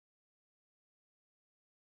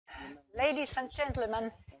Ladies and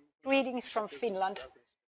gentlemen, greetings from Finland.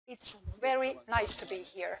 It's very nice to be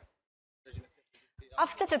here.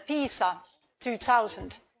 After the PISA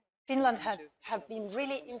 2000, Finland have been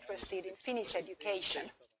really interested in Finnish education.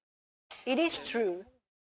 It is true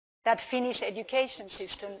that Finnish education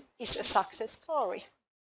system is a success story.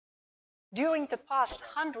 During the past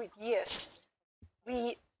 100 years,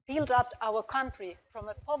 we built up our country from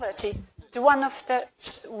a poverty to one of the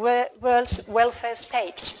world's welfare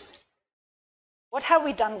states. What have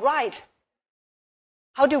we done right?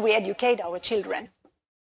 How do we educate our children?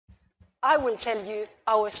 I will tell you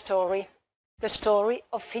our story, the story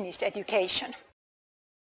of Finnish education.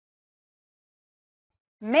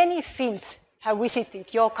 Many Finns have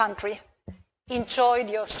visited your country, enjoyed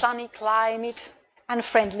your sunny climate and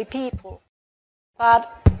friendly people. But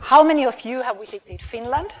how many of you have visited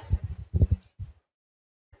Finland?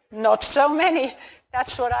 Not so many.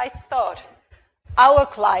 That's what I thought. Our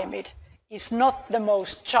climate is not the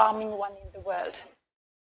most charming one in the world.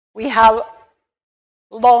 We have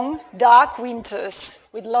long, dark winters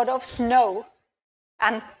with a lot of snow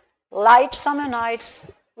and light summer nights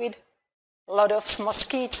with a lot of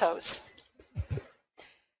mosquitoes.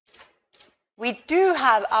 We do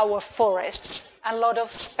have our forests and a lot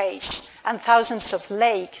of space and thousands of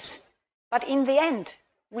lakes, but in the end,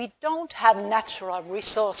 we don't have natural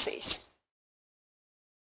resources.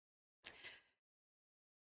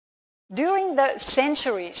 During the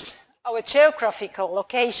centuries, our geographical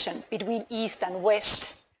location between East and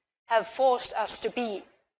West have forced us to be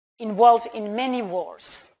involved in many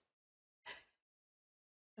wars.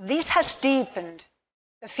 This has deepened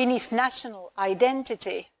the Finnish national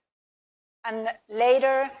identity, and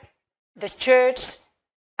later the church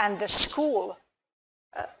and the school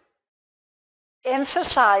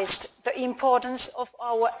emphasized the importance of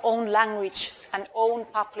our own language and own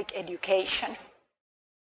public education.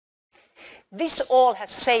 This all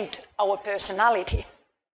has shaped our personality.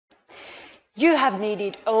 You have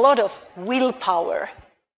needed a lot of willpower,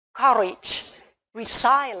 courage,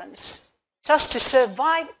 resilience, just to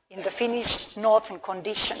survive in the Finnish northern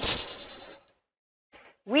conditions.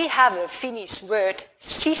 We have a Finnish word,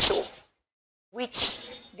 sisu,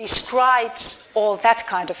 which describes all that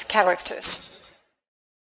kind of characters.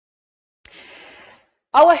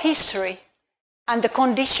 Our history and the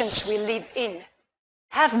conditions we live in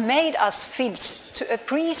have made us Finns to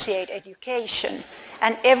appreciate education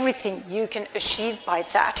and everything you can achieve by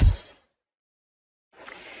that.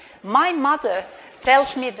 My mother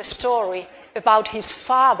tells me the story about his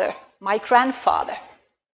father, my grandfather.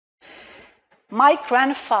 My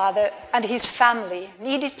grandfather and his family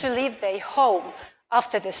needed to leave their home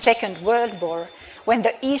after the Second World War, when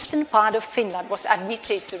the eastern part of Finland was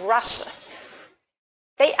admitted to Russia.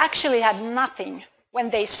 They actually had nothing when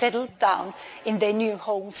they settled down in their new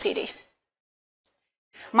home city.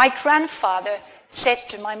 My grandfather said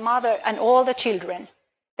to my mother and all the children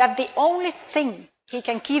that the only thing he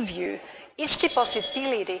can give you is the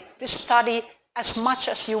possibility to study as much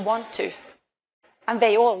as you want to. And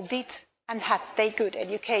they all did and had their good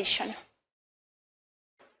education.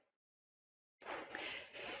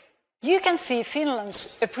 You can see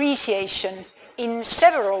Finland's appreciation in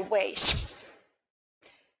several ways.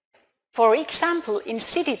 For example, in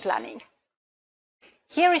city planning.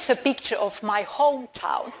 Here is a picture of my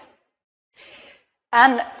hometown.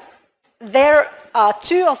 And there are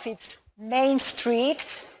two of its main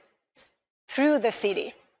streets through the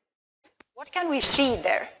city. What can we see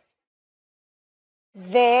there?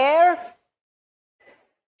 There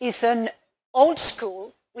is an old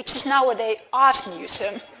school, which is nowadays art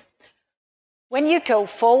museum. When you go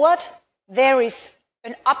forward, there is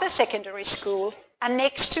an upper secondary school, and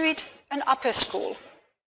next to it, an upper school.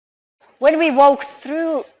 When we walk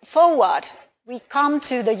forward, we come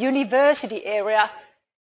to the university area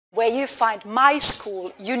where you find my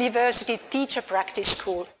school, University Teacher Practice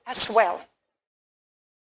School, as well.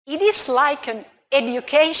 It is like an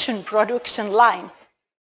education production line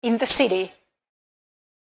in the city.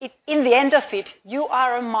 In the end of it, you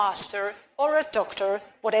are a master or a doctor,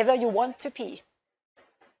 whatever you want to be.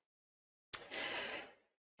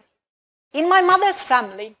 In my mother's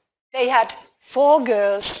family, they had 4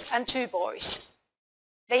 girls and 2 boys.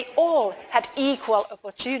 They all had equal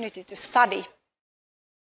opportunity to study.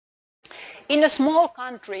 In a small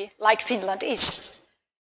country like Finland is,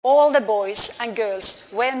 all the boys and girls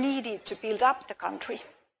were needed to build up the country.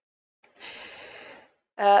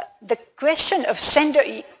 The question of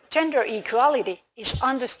gender equality is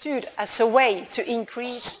understood as a way to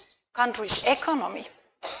increase country's economy.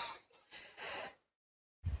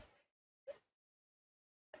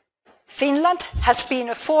 Finland has been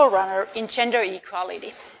a forerunner in gender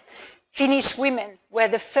equality. Finnish women were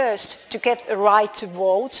the first to get a right to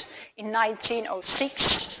vote in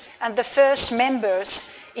 1906, and the first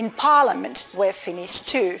members in parliament were Finnish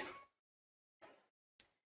too.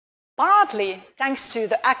 Partly thanks to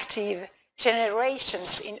the active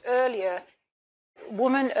generations in earlier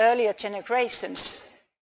generations,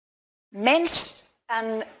 men's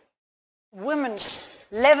and women's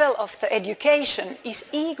level of the education is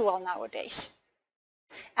equal nowadays.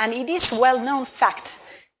 And it is a well-known fact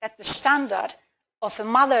that the standard of a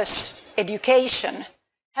mother's education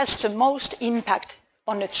has the most impact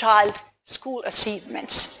on a child's school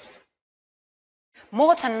achievements.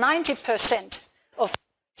 More than 90% of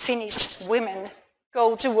Finnish women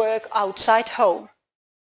go to work outside home.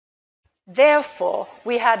 Therefore,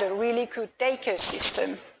 we had a really good daycare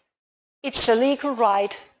system. It's a legal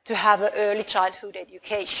right to have an early childhood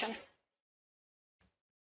education.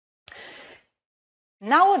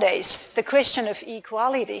 Nowadays, the question of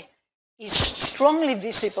equality is strongly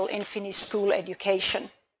visible in Finnish school education.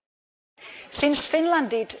 Since Finland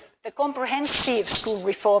did the comprehensive school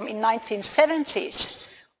reform in 1970s,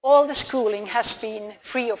 all the schooling has been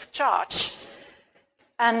free of charge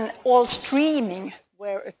and all streaming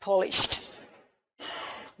were abolished.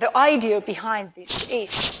 The idea behind this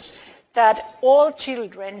is that all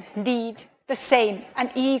children need the same and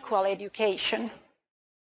equal education,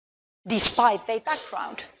 despite their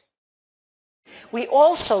background. We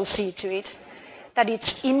also see to it that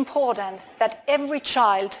it's important that every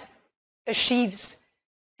child achieves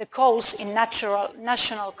the goals in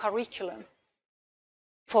national curriculum.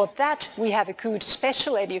 For that, we have a good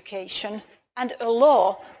special education and a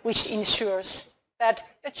law which ensures that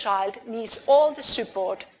a child needs all the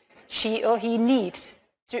support she or he needs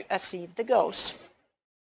to achieve the goals.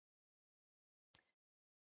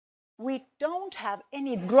 We don't have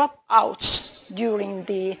any dropouts during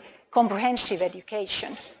the comprehensive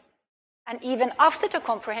education. And even after the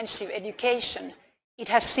comprehensive education, it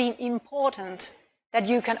has seemed important that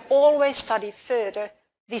you can always study further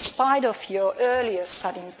despite of your earlier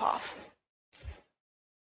studying path.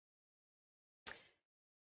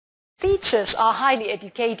 Teachers are highly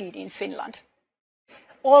educated in Finland.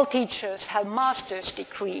 All teachers have master's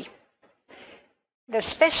degree. The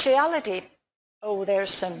speciality,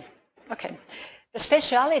 the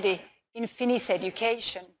speciality in Finnish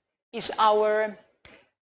education is our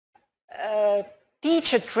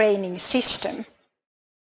teacher training system.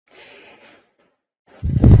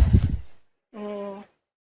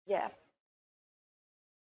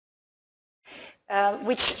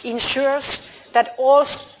 Which ensures that all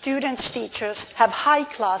students' teachers have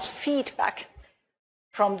high-class feedback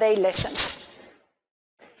from their lessons.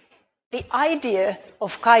 The idea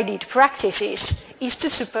of guided practices is to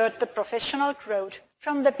support the professional growth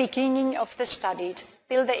from the beginning of the study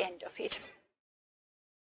till the end of it.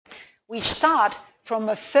 We start from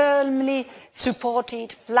a firmly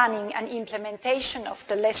supported planning and implementation of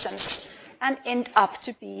the lessons and end up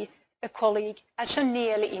to be a colleague as a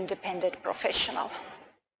nearly independent professional.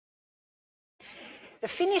 The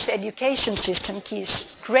Finnish education system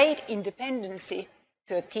gives great independency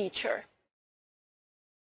to a teacher.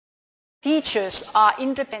 Teachers are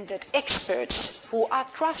independent experts who are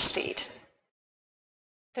trusted.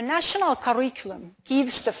 The national curriculum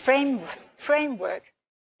gives the framework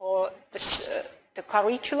for the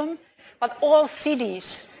curriculum, but all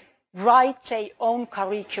cities write their own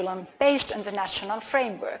curriculum based on the national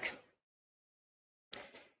framework.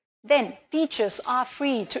 Then teachers are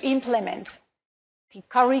free to implement the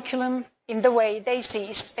curriculum in the way they see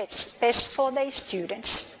is best for their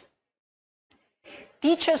students.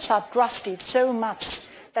 Teachers are trusted so much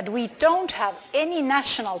that we don't have any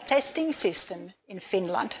national testing system in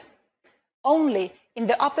Finland. Only in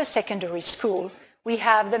the upper secondary school we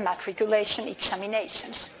have the matriculation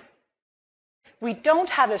examinations. We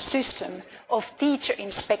don't have a system of teacher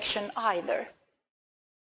inspection either.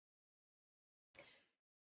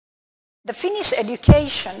 The Finnish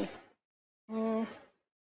education, the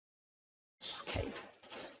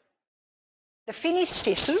Finnish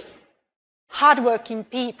Sisu, hardworking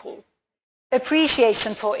people,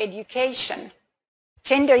 appreciation for education,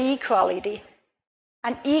 gender equality,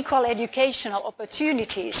 and equal educational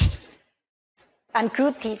opportunities, and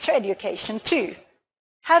good teacher education too,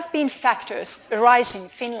 have been factors arising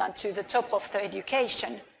Finland to the top of the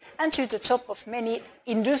education and to the top of many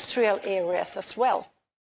industrial areas as well.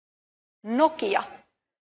 Nokia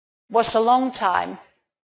was a long time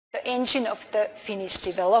the engine of the Finnish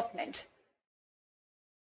development.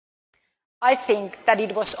 I think that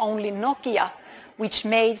it was only Nokia which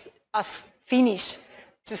made us Finnish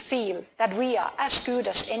to feel that we are as good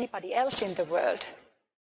as anybody else in the world,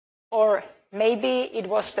 or Maybe it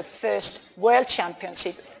was the first World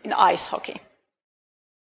Championship in ice hockey.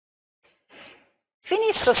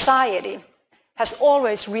 Finnish society has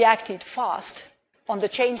always reacted fast on the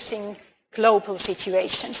changing global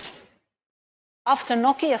situations. After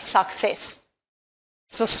Nokia's success,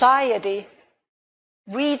 society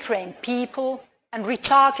retrained people and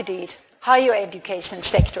retargeted higher education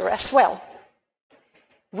sector as well.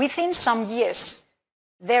 Within some years,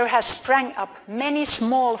 there has sprang up many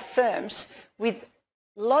small firms with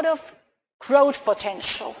a lot of growth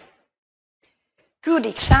potential. Good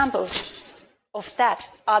examples of that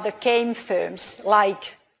are the game firms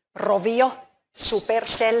like Rovio,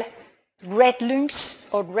 Supercell, Red Lynx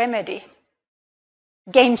or Remedy.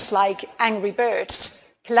 Games like Angry Birds,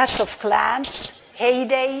 Clash of Clans,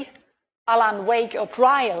 Heyday, Alan Wake or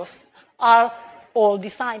Trials are all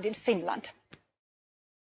designed in Finland.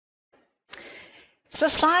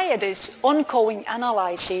 Society's ongoing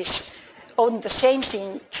analysis on the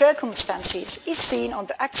changing circumstances is seen on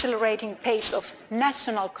the accelerating pace of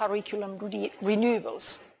national curriculum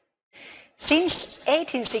renewals. Since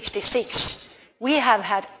 1866, we have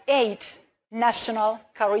had 8 national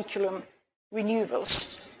curriculum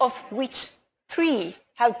renewals, of which 3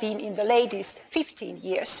 have been in the latest 15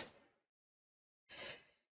 years.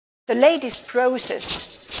 The latest process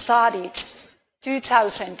started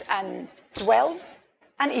 2012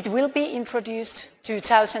 and it will be introduced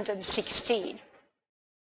 2016.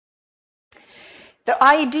 The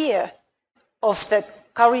idea of the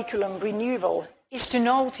curriculum renewal is to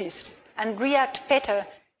notice and react better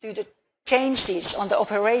to the changes on the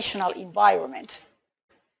operational environment.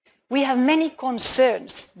 We have many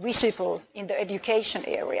concerns visible in the education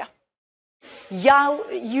area.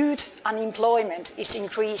 Youth unemployment is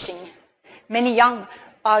increasing. Many young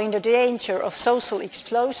are in the danger of social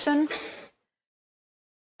explosion,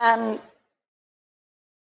 and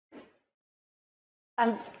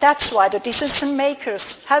that's why the decision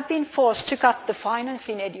makers have been forced to cut the finance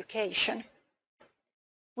in education.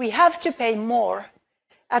 We have to pay more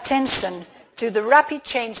attention to the rapid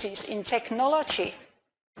changes in technology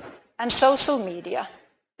and social media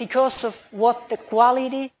because of what the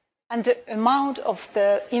quality and the amount of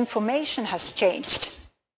the information has changed.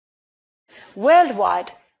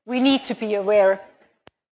 Worldwide, we need to be aware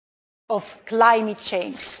of climate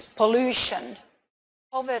change, pollution,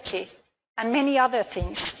 poverty, and many other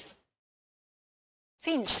things.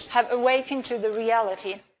 Finns have awakened to the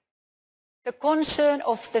reality. The concern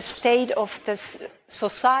of the state of the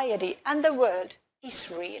society and the world is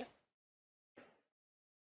real.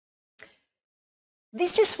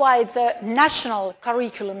 This is why the national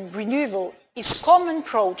curriculum renewal is a common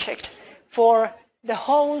project for the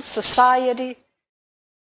whole society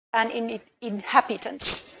and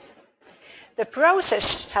inhabitants. The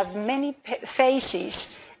process has many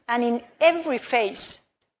phases, and in every phase,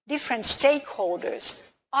 different stakeholders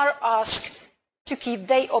are asked to give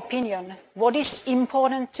their opinion what is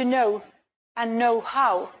important to know and know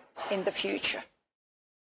how in the future.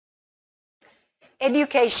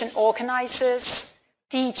 Education organizers,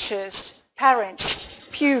 teachers, parents,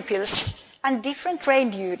 pupils, and different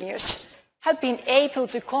trade unions have been able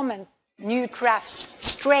to comment new drafts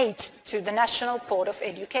straight to the National Board of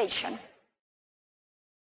Education.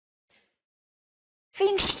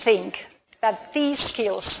 Finns think that these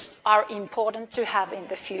skills are important to have in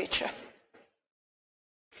the future.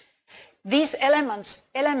 These elements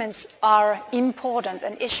are important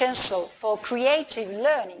and essential for creative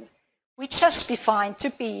learning, which is defined to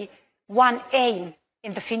be one aim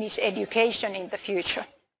in the Finnish education in the future.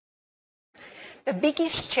 The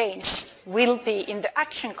biggest change will be in the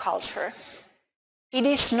action culture. It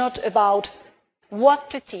is not about what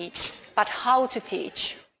to teach, but how to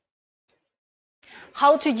teach.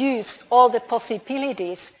 How to use all the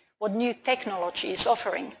possibilities what new technology is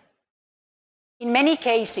offering. In many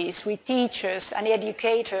cases, we teachers and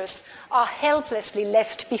educators are helplessly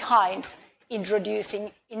left behind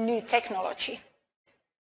introducing new technology.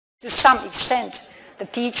 To some extent, the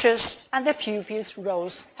teachers and the pupils'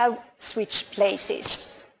 roles have switched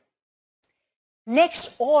places.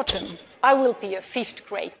 Next autumn, I will be a 5th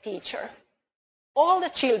grade teacher. All the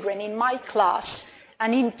children in my class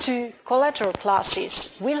and in 2 collateral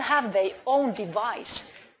classes will have their own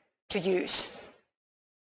device to use.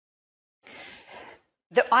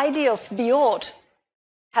 The idea of BEOD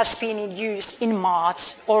has been in use in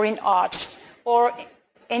maths or in arts or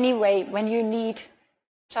anyway when you need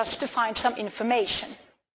just to find some information.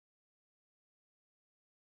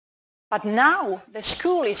 But now the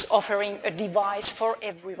school is offering a device for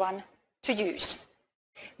everyone to use.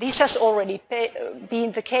 This has already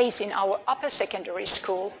been the case in our upper secondary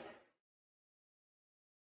school.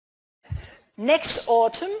 Next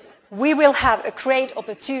autumn, we will have a great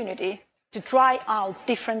opportunity to try out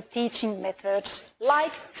different teaching methods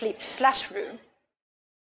like flipped classroom.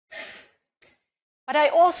 But I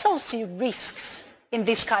also see risks in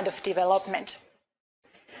this kind of development.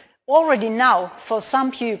 Already now, for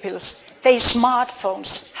some pupils, their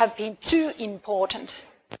smartphones have been too important.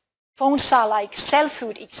 Phones are like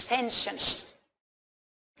self-food extensions.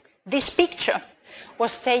 This picture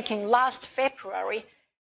was taken last February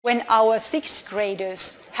when our 6th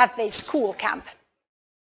graders had their school camp.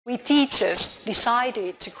 We teachers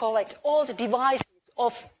decided to collect all the devices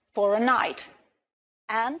off for a night.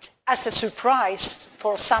 And as a surprise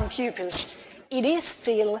for some pupils, it is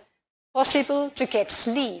still possible to get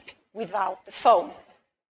sleep without the phone.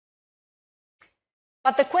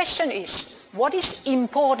 But the question is, what is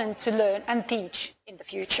important to learn and teach in the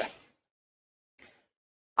future?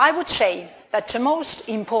 I would say that the most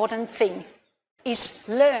important thing is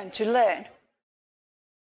learn to learn.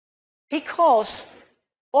 Because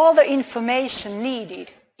all the information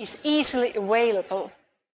needed is easily available.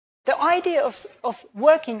 The idea of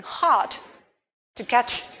working hard to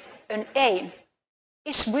catch an aim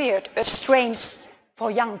is weird or strange for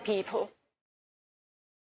young people.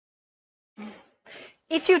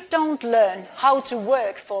 If you don't learn how to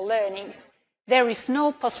work for learning, there is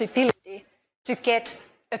no possibility to get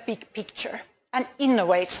a big picture and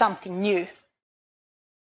innovate something new.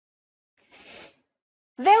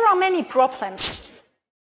 There are many problems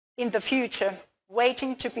in the future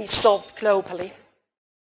waiting to be solved globally.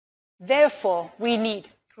 Therefore, we need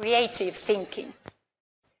creative thinking.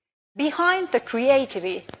 Behind the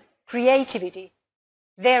creativity,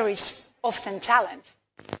 there is often talent.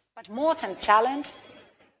 But more than talent,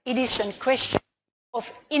 it is a question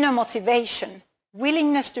of inner motivation,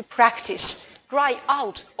 willingness to practice, try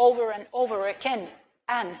out over and over again,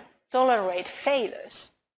 and tolerate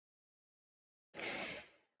failures.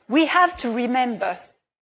 We have to remember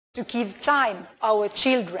to give time our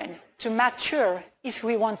children to mature if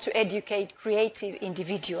we want to educate creative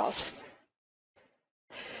individuals.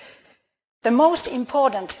 The most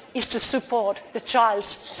important is to support the child's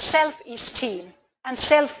self-esteem and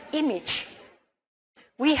self-image.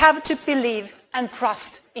 We have to believe and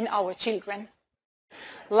trust in our children.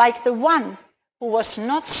 Like the one who was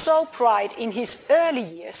not so bright in his early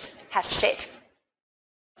years has said,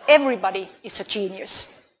 everybody is a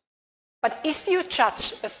genius. But if you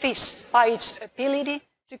judge a fish by its ability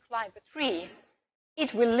to climb a tree,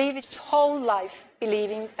 it will live its whole life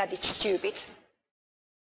believing that it's stupid.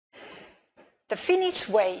 The Finnish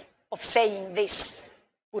way of saying this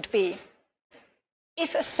would be,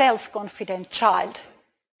 if a self-confident child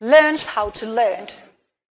learns how to learn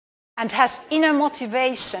and has inner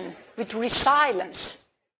motivation with resilience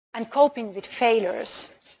and coping with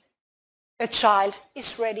failures, a child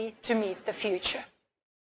is ready to meet the future.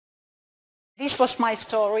 This was my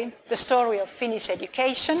story, the story of Finnish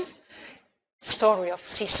education, story of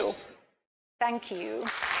Sisu. Thank you.